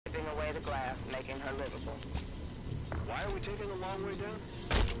glass, making her livable. Why are we taking a long way down?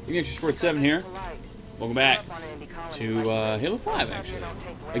 Ignition Sport 7 here. Welcome back to Halo 5, actually.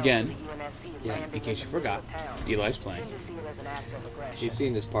 Again, Yeah, in case you forgot, Eli's playing. You've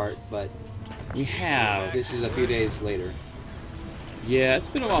seen this part, but We have. this is a few days later. Yeah, it's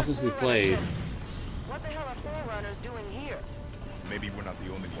been a while since we played. What the hell are Forerunners doing here? Maybe we're not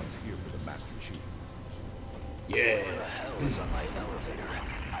the only ones here with the Master Chief. Yeah. Who the hell is on my elevator?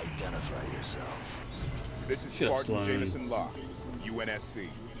 Identify yourself. This is Shut up, Spartan Sloan. Jameson Locke, UNSC.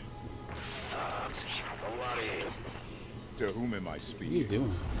 A lot of you. To whom am I What are you speaking?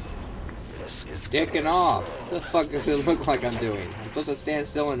 doing? This is Dicking off. What the fuck does it look like I'm doing? I'm supposed to stand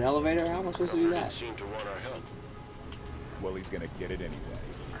still in an elevator? How am I supposed to do that? seem to run our hunt. Well, he's gonna get it anyway.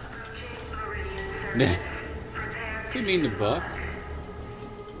 You mean the Buck?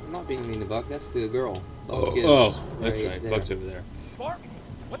 I'm not being mean to Buck. That's the girl. Buck is Oh, that's right. there. Buck's over there. Spartans?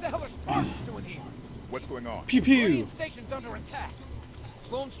 What the hell are Spartans doing here? What's going on? Pew Meridian pew. Station's under attack.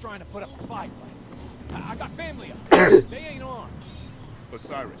 Sloan's trying to put up a fight. I got family up there. They ain't armed.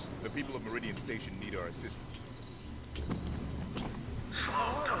 Osiris, the people of Meridian Station need our assistance.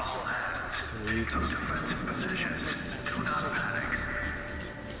 Sweet.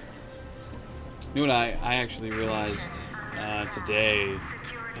 You know what I actually realized today?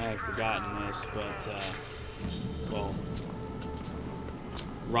 I had forgotten this, but well,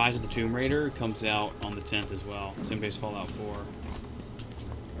 Rise of the Tomb Raider comes out on the 10th as well. Same day as Fallout 4.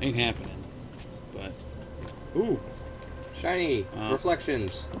 Ain't happening, but ooh, Shiny.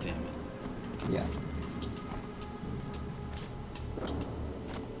 Reflections. damn it! Yeah.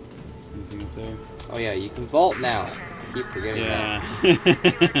 Anything up there? Oh yeah, you can vault now. Keep forgetting Yeah.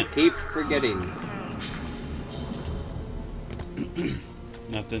 that. Keep forgetting.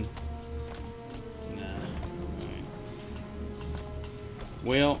 Nothing. Nah. Alright.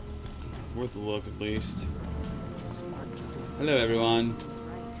 Well, worth a look at least. Hello, everyone.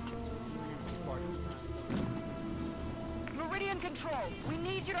 Meridian Control, we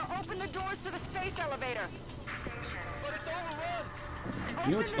need you to open the doors to the space elevator. But it's overrun.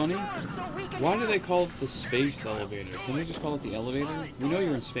 You know what's funny? Why do they call it the space elevator? Can they just call it the elevator? We know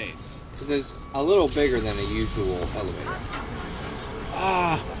you're in space. Because it's a little bigger than a usual elevator.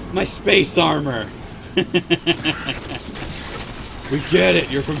 Ah, my space armor. We get it.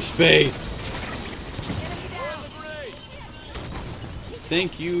 You're from space.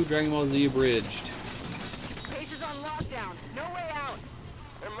 Thank you, Dragon Ball Z Abridged. Space is on lockdown. No way out.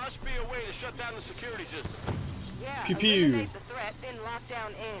 There must be a way to shut down the security system. Yeah, Pew pew. eliminate the threat, then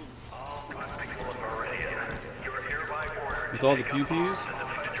lockdown ends. With all the pew pews?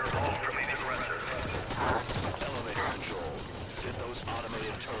 Elevator control. Get those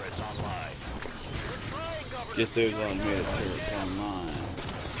automated turrets online. Get those automated turrets online.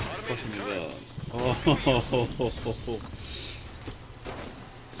 Fucking it up. Oh,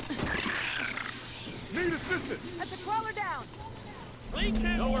 Need assistance! That's a crawler down.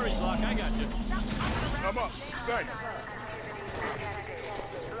 No worries, Locke. I got you. I'm up. Thanks.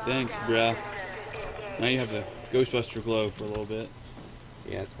 thanks, bruh. Now you have the Ghostbuster glow for a little bit.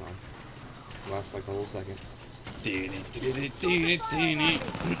 Yeah, it's fine. Lasts like a whole second.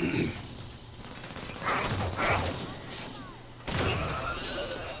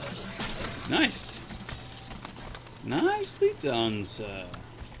 Nice. Nicely done, sir.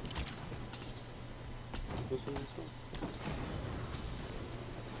 This one, this one?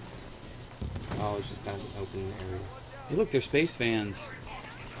 Oh, it's just down an open area. Hey, look, they're space fans.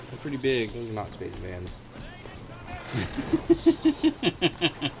 They're pretty big. Those are not space vans.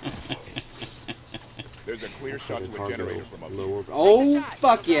 There's a clear shot to a generator from up here. Low oh,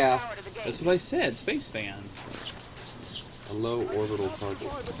 fuck yeah! That's what I said, space fan. A low orbital cargo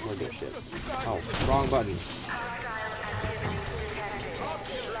ship. Oh, wrong button.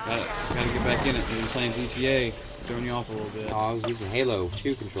 Gotta get back in it. You've been playing GTA. It's throwing you off a little bit. Oh, I was using Halo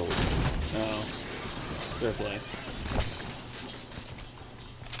 2 controls. Oh. Fair play.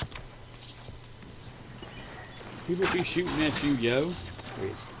 People be shooting at you, yo.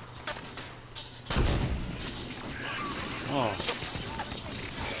 Please. Oh.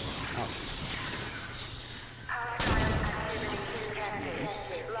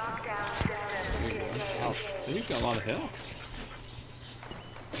 Ouch. So you've got a lot of health.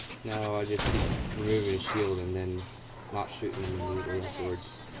 No, I just keep removing his shield and then not shooting him immediately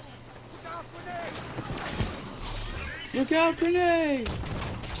afterwards. Look out, grenade!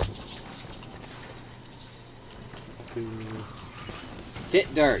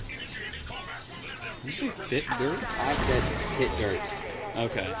 Tit dirt. Did you say tit dirt? I said tit dirt.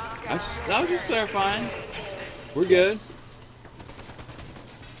 Okay. I was just clarifying. We're good.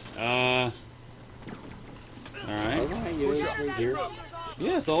 Alright. Alright, you're right here.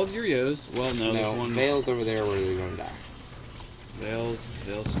 Yeah, it's all of your yos. Well, no, there's No, one. Vale's over there where they're gonna die. Vale's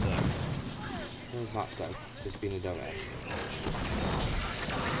stuck. Vale's not stuck. Just being a dumbass.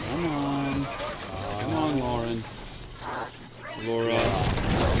 Come on. Come on, Lauren. Laura.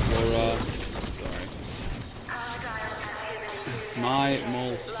 Sorry. My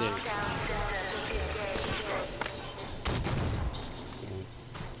mole steak.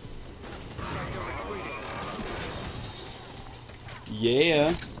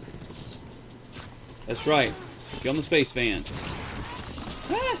 Yeah. That's right. Get on the space van.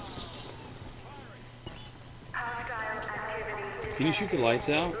 Ah. Can you shoot the lights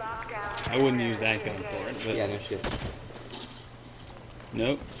out? I wouldn't use that gun for it, but Yeah, no shit.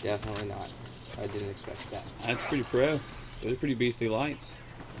 nope. Definitely not. I didn't expect that. That's pretty pro. Those are pretty beastly lights.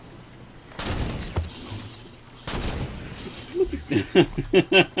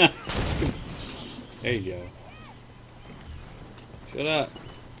 There you go. Shut up.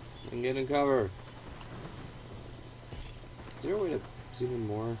 I'm getting cover. Is there a way to zoom in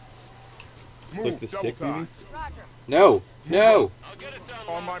more? Click the stick, maybe? No! No!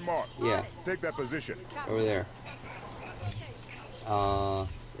 On my mark. Yeah, Take that position. over there.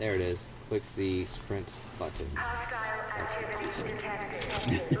 There it is. Click the sprint button. That's confusing.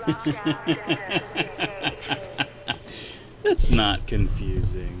 That's not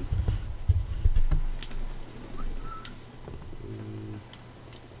confusing.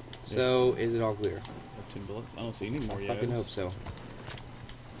 So, is it all clear? 10 bullets. I don't see any more I yet. fucking hope so.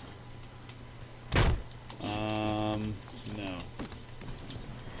 No.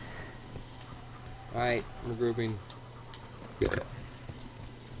 Alright, regrouping.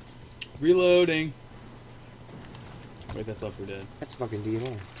 Reloading. Wait, that's Left 4 Dead. That's fucking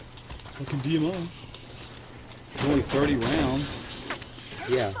DMR. Fucking DMO. Only 30 rounds.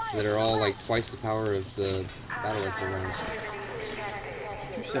 Yeah, that are all like twice the power of the battle rifle rounds.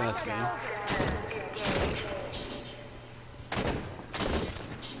 You're sass, man.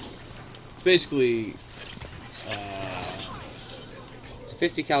 It's basically, It's a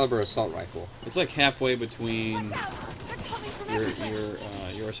 50 caliber assault rifle. it's like halfway between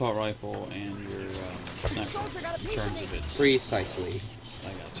your assault rifle and your sniper in terms of its. Precisely.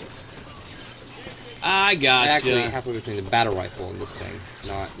 I gotcha. Actually, halfway between the battle rifle and this thing,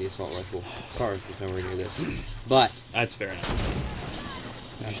 not the assault rifle. Sorry if there's nowhere near this. But, That's fair enough.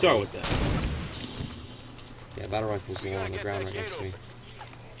 You start with that. yeah, battle rifle's the one on the ground right next to me.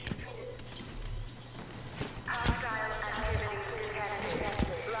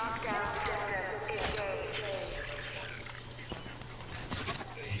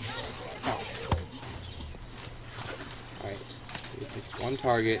 Alright, one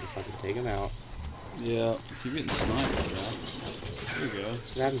target, so I can take him out. Yeah, keep getting sniped, bro. There you go.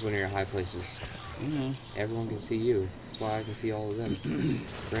 What happens when you're in high places? Yeah. Everyone can see you. That's why I can see all of them.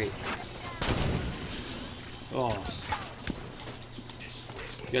 Great. Oh.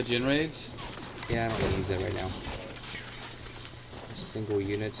 You got gen raids? Yeah, I don't want to use that right now. Single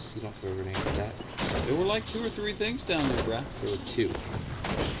units, you don't throw grenades at that. There were like 2 or 3 things down there, bruh. There were 2.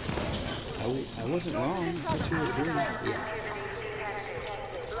 I wasn't wrong. It's like 2 or 3. Yeah.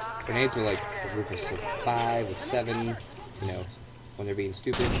 Grenades are like a group of 5 or 7, you know, when they're being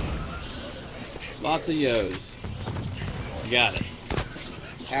stupid. Lots of yos. You got it.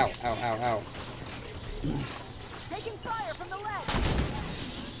 Ow, ow, ow, ow. Taking fire from the left.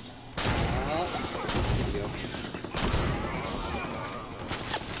 There we go.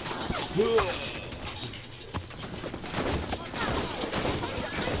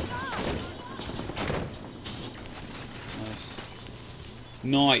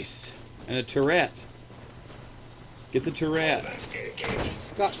 Nice. And a turret. Get the turret.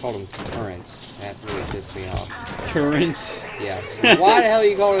 Scott called them turrets. That really pissed me off. Turrets. Yeah. Why the hell are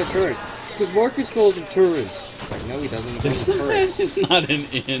you calling it a turret? Because Marcus calls them turrets. Like, no, he doesn't. He calls them turrets. It's not an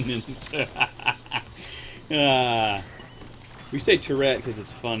N. We say turret because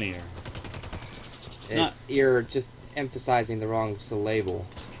it's funnier. You're just emphasizing the wrong syllable,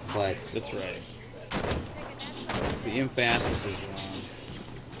 but That's right. The emphasis is wrong.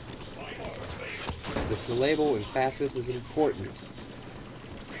 the syllable emphasis is important.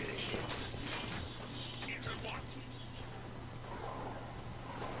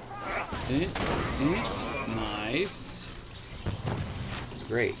 Nice. It's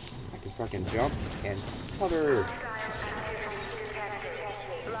great. I can fucking jump and cover.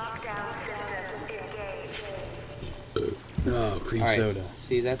 Oh, cream Alright, soda.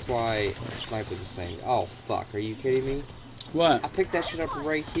 see, that's why Snipers is saying, oh, fuck, are you kidding me? I What? picked that shit up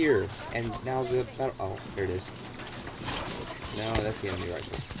right here, and now the battle... Oh, there it is. No, that's the enemy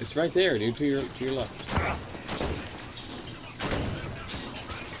rifle. It's right there, dude. To your left.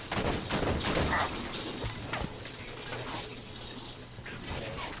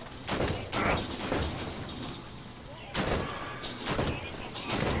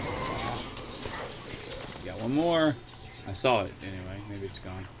 Got one more. I saw it anyway. Maybe it's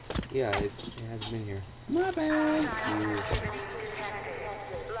gone. Yeah, it hasn't been here. My bad.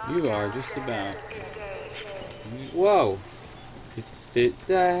 You are just about. Whoa! Did What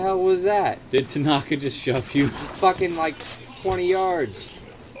the hell was that? Tanaka just shove you? Fucking like 20 yards.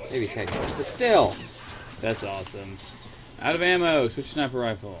 Maybe 10 yards. But still. That's awesome. Out of ammo. Switch sniper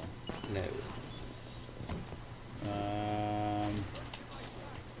rifle. No.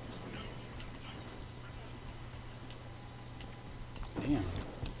 Damn.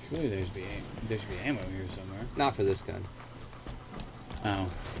 Surely there should be ammo here somewhere. Not for this gun. Oh.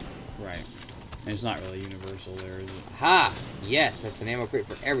 Right. And it's not really universal there, is it? Ha! Yes, that's an ammo crate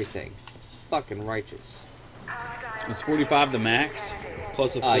for everything. Fucking righteous. It's 45 the max.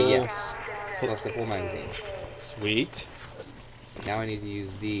 Plus a full. Yes. Plus the full magazine. Sweet. Now I need to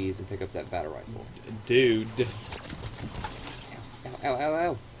use these and pick up that battle rifle. Dude. Ow, ow, ow,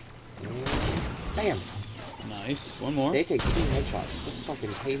 ow. Bam! Nice. One more. They take 2 headshots. That's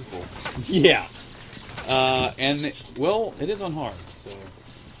fucking painful. Yeah. And, well, it is on hard, so.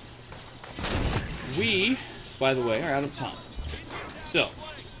 We, by the way, are out of time. So,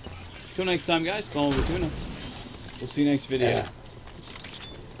 till next time, guys. Follow the tuna. We'll see you next video. Yeah.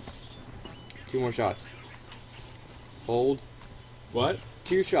 2 more shots. Hold. What?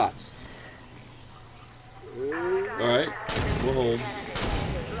 2 shots. Alright. We'll hold.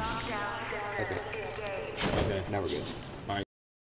 Okay. Okay. Now we're good.